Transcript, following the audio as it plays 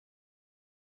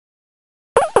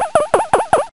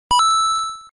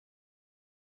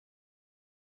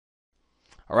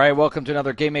All right, welcome to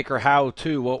another Gamemaker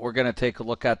how-to. What we're going to take a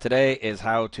look at today is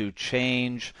how to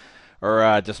change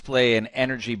or display an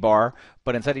energy bar.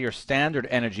 But instead of your standard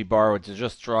energy bar, which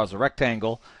just draws a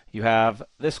rectangle, you have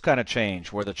this kind of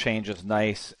change where the change is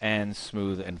nice and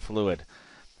smooth and fluid.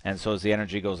 And so as the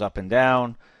energy goes up and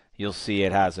down, you'll see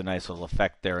it has a nice little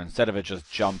effect there instead of it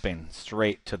just jumping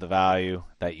straight to the value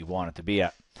that you want it to be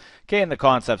at. Okay, and the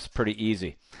concept's pretty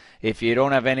easy. If you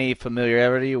don't have any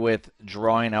familiarity with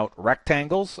drawing out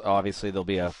rectangles, obviously there'll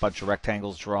be a bunch of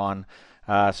rectangles drawn.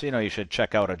 So you should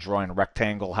check out a drawing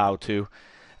rectangle how-to.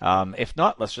 If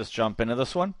not, let's just jump into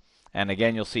this one. And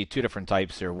again, you'll see two different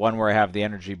types here. One where I have the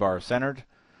energy bar centered,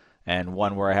 and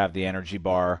one where I have the energy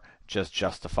bar just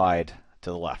justified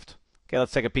to the left. Okay,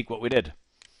 let's take a peek what we did.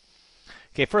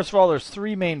 Okay, first of all, there's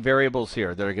three main variables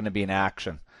here that are going to be in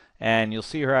action. And you'll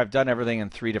see here I've done everything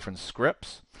in three different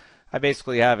scripts. I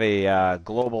basically have a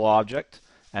global object,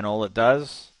 and all it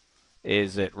does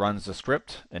is it runs the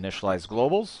script, initialize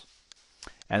globals,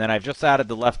 and then I've just added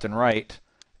the left and right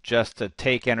just to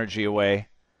take energy away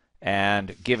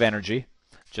and give energy,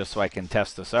 just so I can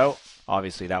test this out.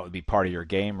 Obviously, that would be part of your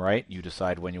game, right? You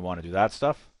decide when you want to do that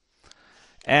stuff.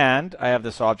 And I have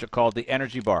this object called the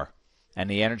energy bar, and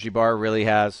the energy bar really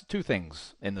has two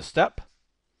things. In the step,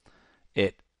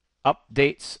 it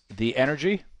updates the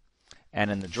energy, and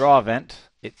in the draw event,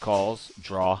 it calls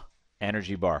draw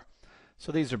energy bar.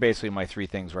 So these are basically my three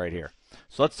things right here.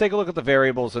 So let's take a look at the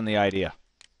variables in the idea.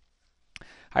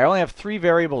 I only have three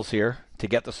variables here to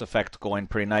get this effect going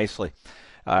pretty nicely.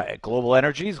 Global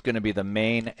energy is going to be the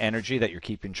main energy that you're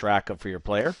keeping track of for your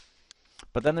player.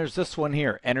 But then there's this one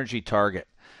here, energy target.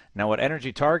 Now what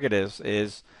energy target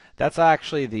is that's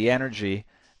actually the energy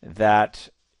that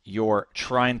you're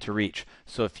trying to reach.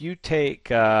 So if you take,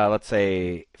 let's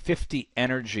say, 50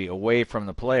 energy away from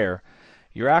the player,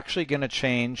 you're actually going to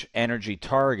change energy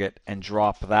target and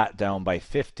drop that down by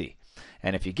 50.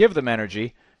 And if you give them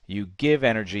energy, you give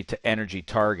energy to energy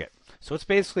target. So it's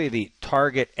basically the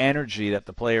target energy that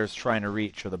the player is trying to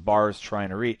reach, or the bar is trying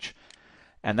to reach.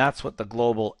 And that's what the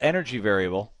global energy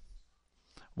variable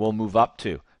will move up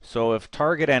to. So if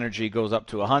target energy goes up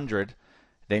to 100,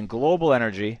 then global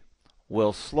energy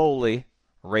will slowly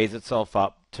raise itself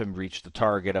up to reach the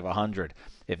target of 100.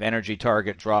 If energy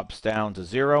target drops down to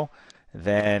 0,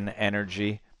 then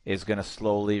energy is going to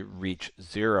slowly reach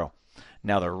 0.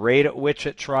 Now the rate at which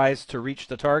it tries to reach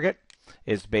the target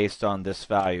is based on this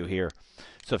value here.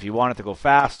 So if you want it to go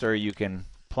faster, you can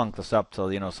plunk this up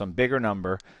to some bigger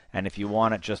number, and if you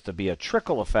want it just to be a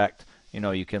trickle effect,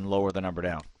 you can lower the number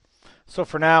down. So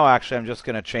for now, actually, I'm just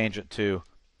going to change it to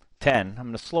 10. I'm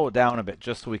going to slow it down a bit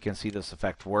just so we can see this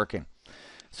effect working.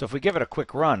 So if we give it a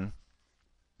quick run,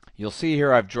 you'll see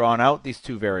here I've drawn out these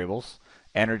two variables,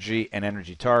 energy and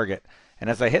energy target. And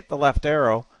as I hit the left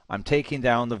arrow, I'm taking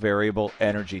down the variable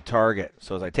energy target.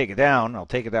 So as I take it down, I'll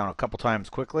take it down a couple times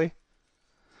quickly.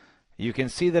 You can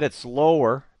see that it's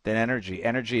lower than energy.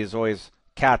 Energy is always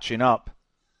catching up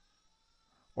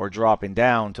or dropping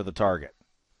down to the target.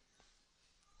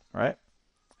 Right?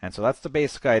 And so that's the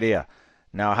basic idea.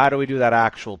 Now, how do we do that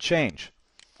actual change?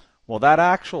 Well, that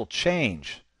actual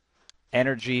change,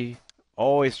 energy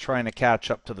always trying to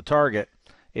catch up to the target,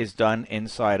 is done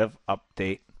inside of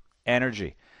update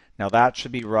energy. Now that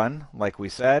should be run, like we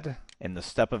said, in the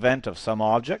step event of some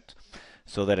object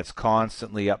so that it's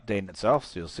constantly updating itself.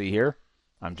 So you'll see here,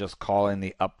 I'm just calling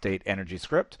the update energy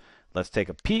script. Let's take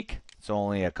a peek. It's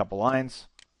only a couple lines.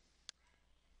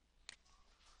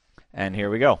 And here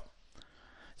we go.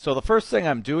 So the first thing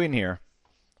I'm doing here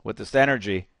with this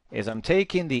energy is I'm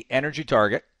taking the energy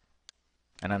target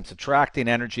and I'm subtracting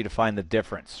energy to find the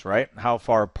difference, right? How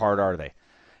far apart are they?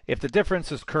 If the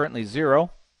difference is currently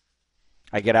 0,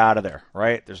 I get out of there,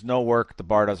 right? There's no work. The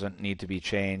bar doesn't need to be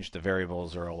changed. The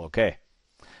variables are all okay.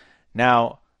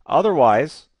 Now,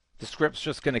 otherwise, the script's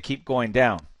just going to keep going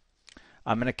down.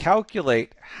 I'm going to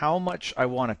calculate how much I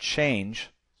want to change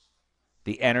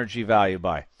the energy value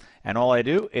by. And all I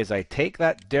do is I take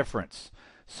that difference.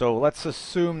 So let's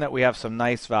assume that we have some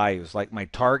nice values, like my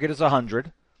target is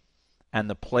 100 and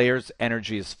the player's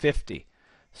energy is 50.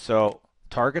 So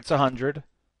target's 100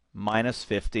 minus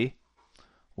 50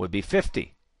 would be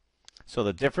 50. So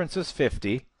the difference is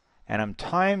 50, and I'm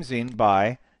timesing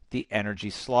by the energy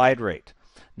slide rate.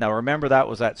 Now remember, that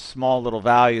was that small little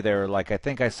value there, like I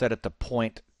think I set it to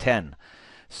 0.10.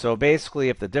 So basically,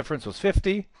 if the difference was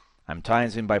 50, I'm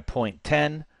timesing by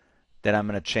 0.10, then I'm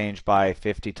going to change by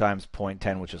 50 times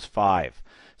 0.10, which is 5.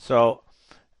 So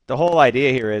the whole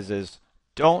idea here is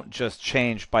don't just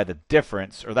change by the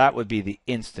difference, or that would be the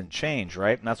instant change,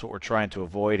 right? And that's what we're trying to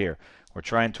avoid here. We're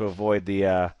trying to avoid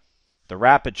the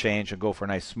rapid change and go for a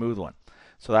nice smooth one.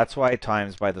 So that's why I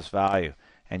times by this value.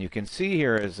 And you can see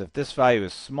here is if this value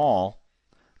is small,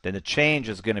 then the change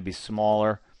is going to be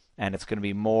smaller, and it's going to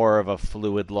be more of a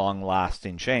fluid,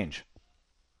 long-lasting change.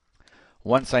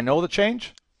 Once I know the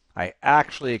change, I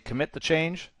actually commit the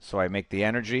change, so I make the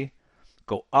energy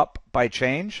go up by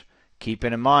change.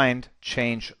 Keeping in mind,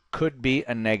 change could be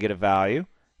a negative value,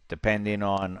 depending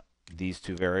on these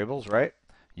two variables, right?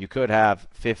 You could have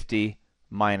 50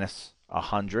 minus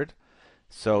 100,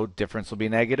 so difference will be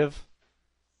negative,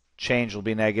 change will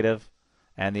be negative,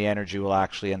 and the energy will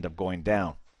actually end up going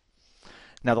down.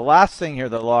 Now, the last thing here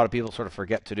that a lot of people sort of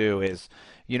forget to do is,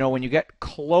 when you get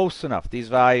close enough, these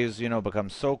values, become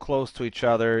so close to each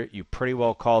other, you pretty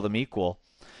well call them equal.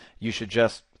 You should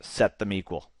just set them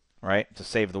equal, right, to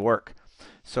save the work.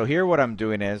 So here what I'm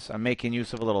doing is I'm making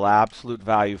use of a little absolute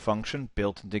value function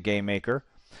built into Gamemaker.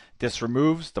 This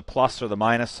removes the plus or the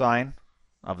minus sign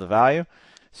of the value.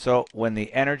 So when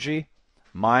the energy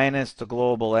minus the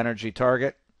global energy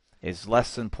target is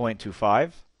less than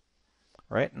 0.25,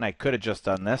 right? And I could have just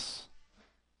done this.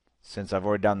 Since I've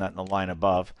already done that in the line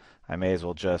above, I may as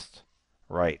well just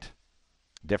write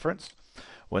difference.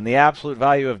 When the absolute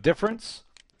value of difference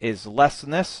is less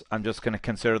than this, I'm just going to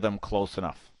consider them close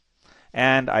enough.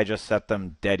 And I just set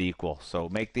them dead equal. So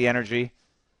make the energy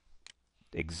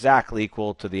exactly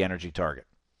equal to the energy target.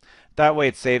 That way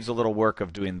it saves a little work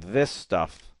of doing this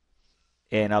stuff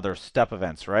in other step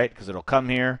events, right? Because it'll come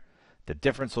here, the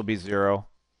difference will be 0,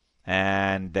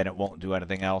 and then it won't do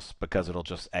anything else because it'll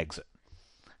just exit.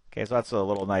 Okay, so that's a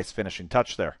little nice finishing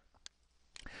touch there.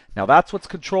 Now that's what's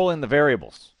controlling the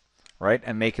variables, right?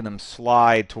 And making them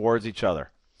slide towards each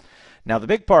other. Now the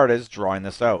big part is drawing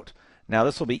this out. Now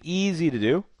this will be easy to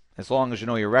do as long as you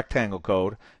know your rectangle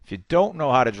code. If you don't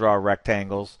know how to draw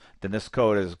rectangles, then this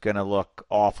code is going to look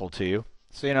awful to you.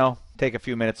 So, take a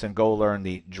few minutes and go learn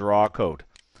the draw code.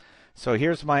 So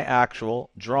here's my actual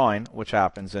drawing, which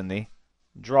happens in the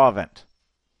draw event.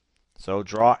 So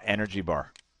draw energy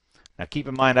bar. Now keep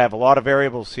in mind I have a lot of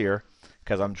variables here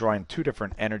because I'm drawing two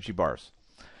different energy bars.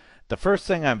 The first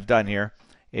thing I've done here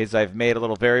is I've made a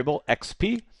little variable,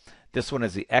 XP. This one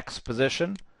is the X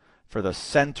position for the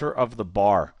center of the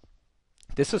bar.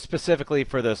 This is specifically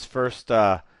for this first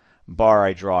bar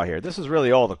I draw here. This is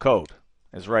really all the code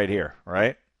is right here,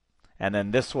 right? And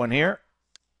then this one here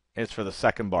is for the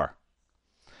second bar.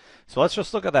 So let's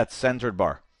just look at that centered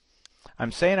bar.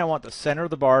 I'm saying I want the center of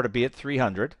the bar to be at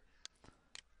 300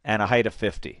 and a height of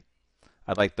 50.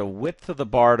 I'd like the width of the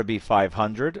bar to be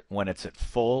 500 when it's at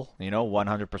full,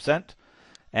 100%.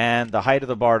 And the height of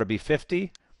the bar to be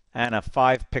 50 and a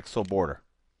 5 pixel border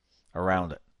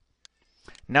around it.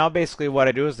 Now basically what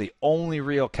I do is the only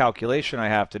real calculation I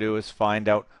have to do is find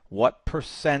out what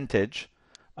percentage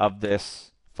of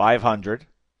this 500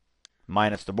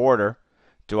 minus the border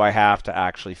do I have to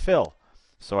actually fill.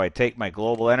 So I take my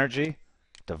global energy,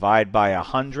 divide by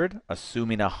 100,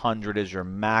 assuming 100 is your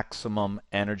maximum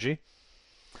energy,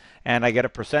 and I get a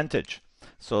percentage.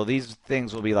 So these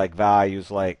things will be like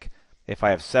values like if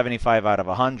I have 75 out of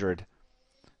 100,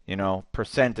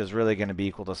 percent is really going to be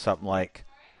equal to something like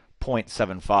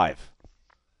 0.75.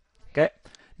 Okay.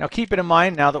 Now keep it in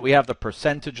mind, now that we have the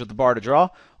percentage of the bar to draw,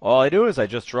 all I do is I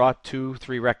just draw 2,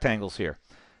 3 rectangles here.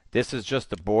 This is just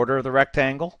the border of the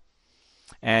rectangle.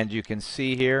 And you can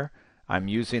see here, I'm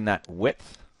using that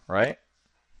width, right,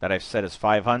 that I've set as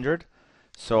 500.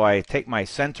 So I take my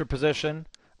center position,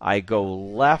 I go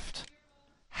left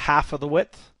half of the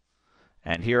width,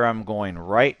 and here I'm going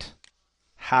right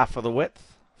half of the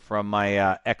width from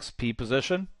my XP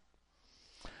position.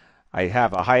 I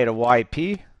have a height of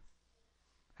YP,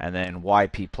 and then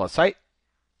YP plus height.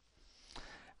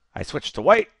 I switch to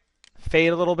white,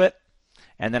 fade a little bit,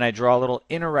 and then I draw a little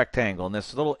inner rectangle. And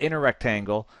this little inner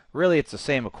rectangle, really it's the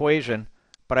same equation,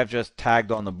 but I've just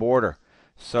tagged on the border.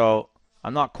 So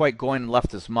I'm not quite going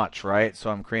left as much, right?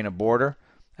 So I'm creating a border,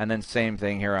 and then same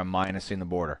thing here, I'm minusing the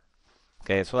border.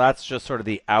 Okay, so that's just sort of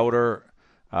the outer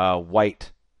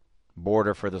white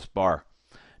border for this bar.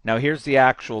 Now here's the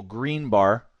actual green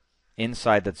bar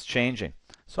inside that's changing.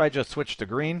 So I just switch to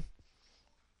green,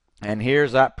 and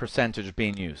here's that percentage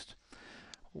being used.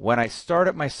 When I start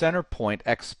at my center point,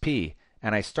 XP,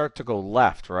 and I start to go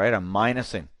left, right, I'm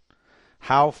minusing.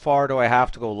 How far do I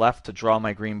have to go left to draw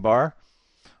my green bar?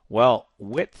 Well,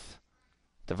 width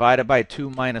divided by 2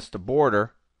 minus the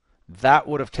border, that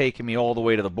would have taken me all the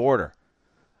way to the border.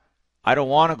 I don't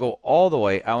want to go all the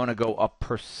way. I want to go a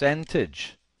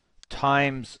percentage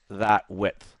times that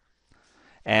width.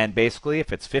 And basically,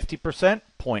 if it's 50%,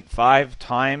 0.5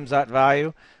 times that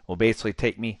value will basically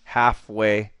take me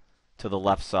halfway to the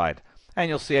left side. And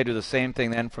you'll see I do the same thing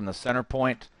then from the center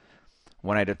point.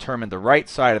 when I determine the right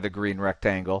side of the green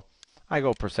rectangle, I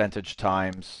go percentage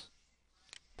times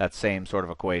that same sort of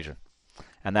equation.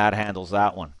 And that handles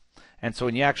that one. And so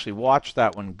when you actually watch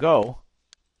that one go,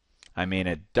 I mean,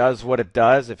 it does what it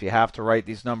does. If you have to write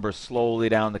these numbers slowly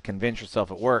down to convince yourself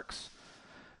it works.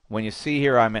 When you see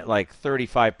here I'm at like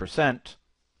 35%,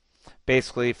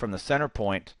 basically from the center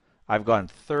point, I've gone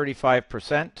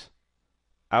 35%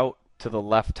 out to the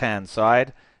left-hand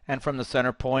side. And from the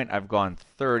center point, I've gone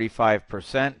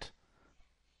 35%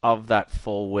 of that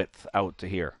full width out to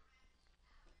here.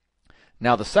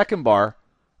 Now the second bar,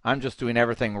 I'm just doing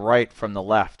everything right from the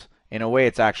left. In a way,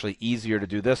 it's actually easier to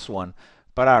do this one,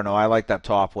 but I don't know, I like that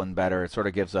top one better. It sort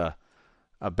of gives a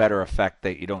better effect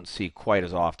that you don't see quite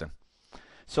as often.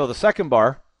 So the second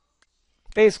bar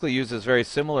basically uses very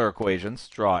similar equations.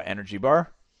 Draw energy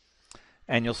bar,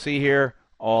 and you'll see here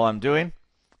all I'm doing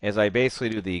is I basically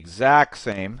do the exact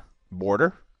same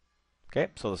border.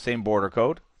 Okay, so the same border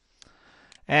code.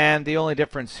 And the only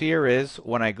difference here is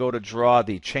when I go to draw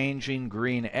the changing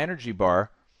green energy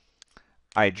bar,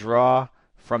 I draw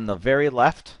from the very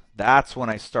left. That's when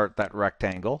I start that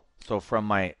rectangle. So from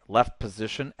my left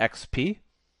position, XP,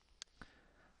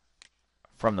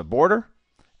 from the border,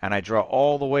 and I draw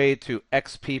all the way to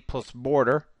XP plus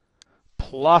border,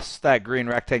 plus that green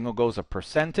rectangle goes a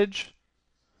percentage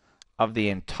of the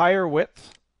entire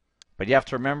width, but you have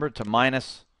to remember to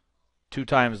minus 2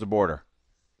 times the border.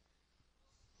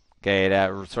 Okay,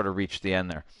 that sort of reached the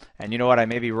end there. And you know what, I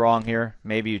may be wrong here.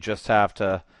 Maybe you just have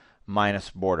to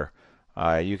minus border.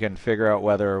 You can figure out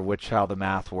how the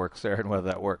math works there and whether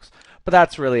that works. But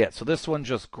that's really it. So this one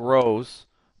just grows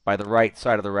by the right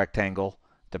side of the rectangle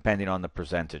depending on the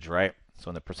percentage, right? So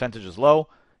when the percentage is low,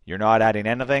 you're not adding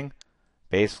anything.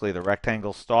 Basically, the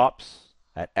rectangle stops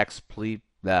at XP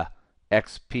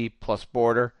plus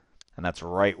border, and that's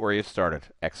right where you started,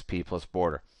 XP plus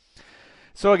border.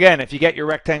 So again, if you get your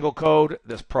rectangle code,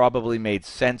 this probably made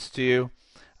sense to you.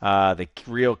 The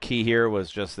real key here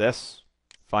was just this.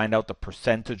 Find out the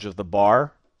percentage of the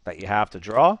bar that you have to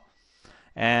draw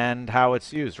and how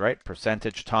it's used, right?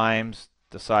 Percentage times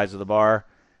the size of the bar.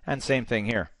 And same thing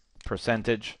here.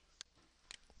 Percentage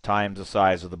times the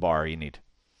size of the bar you need.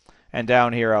 And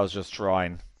down here I was just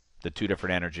drawing the 2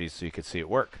 different energies so you could see it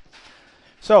work.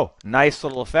 So, nice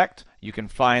little effect. You can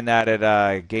find that at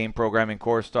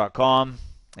gameprogrammingcourse.com.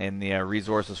 In the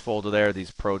resources folder there,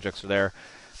 these projects are there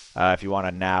if you want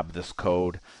to nab this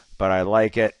code. But I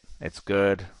like it. It's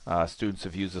good. Students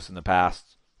have used this in the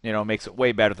past. You know, it makes it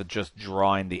way better than just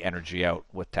drawing the energy out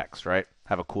with text, right?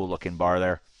 Have a cool looking bar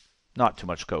there. Not too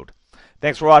much code.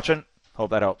 Thanks for watching. Hope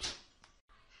that helps.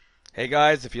 Hey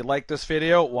guys, if you like this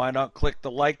video, why not click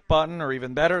the like button, or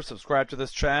even better, subscribe to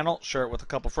this channel, share it with a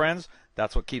couple friends.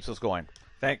 That's what keeps us going.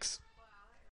 Thanks.